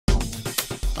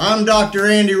I'm Dr.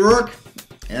 Andy Rourke,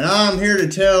 and I'm here to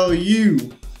tell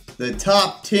you the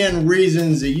top 10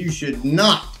 reasons that you should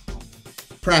not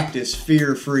practice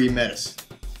fear-free medicine.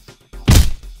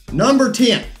 Number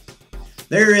 10,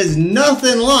 there is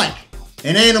nothing like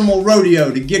an animal rodeo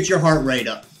to get your heart rate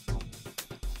up.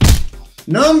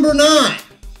 Number 9,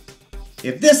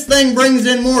 if this thing brings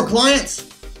in more clients,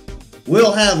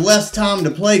 we'll have less time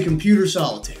to play computer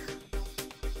solitaire.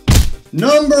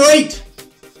 Number 8,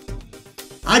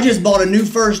 I just bought a new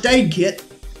first aid kit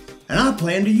and I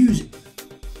plan to use it.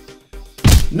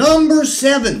 Number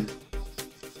 7,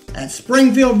 at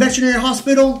Springfield Veterinary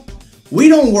Hospital, we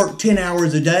don't work 10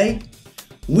 hours a day.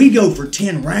 We go for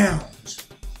 10 rounds.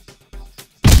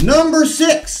 Number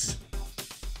 6,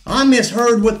 I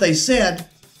misheard what they said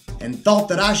and thought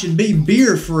that I should be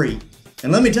beer free.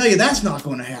 And let me tell you, that's not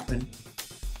going to happen.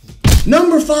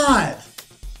 Number 5,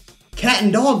 cat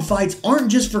and dog fights aren't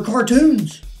just for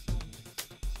cartoons.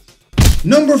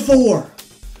 Number 4,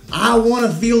 I want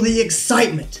to feel the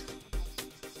excitement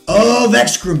of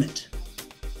excrement.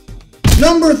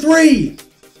 Number 3,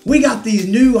 we got these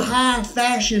new high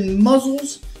fashion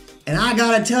muzzles, and I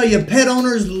gotta tell you, pet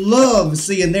owners love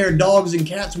seeing their dogs and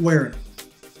cats wearing them.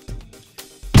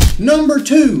 Number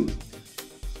 2,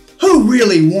 who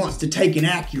really wants to take an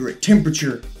accurate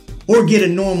temperature or get a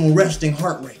normal resting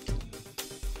heart rate?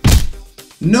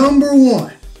 Number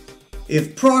 1,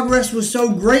 if progress was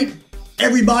so great,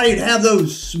 everybody'd have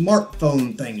those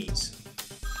smartphone thingies.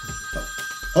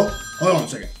 Oh, hold on a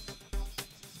second.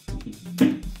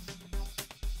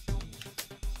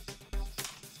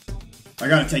 I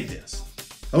gotta take this.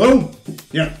 Hello?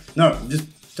 Yeah, no, just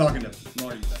talking to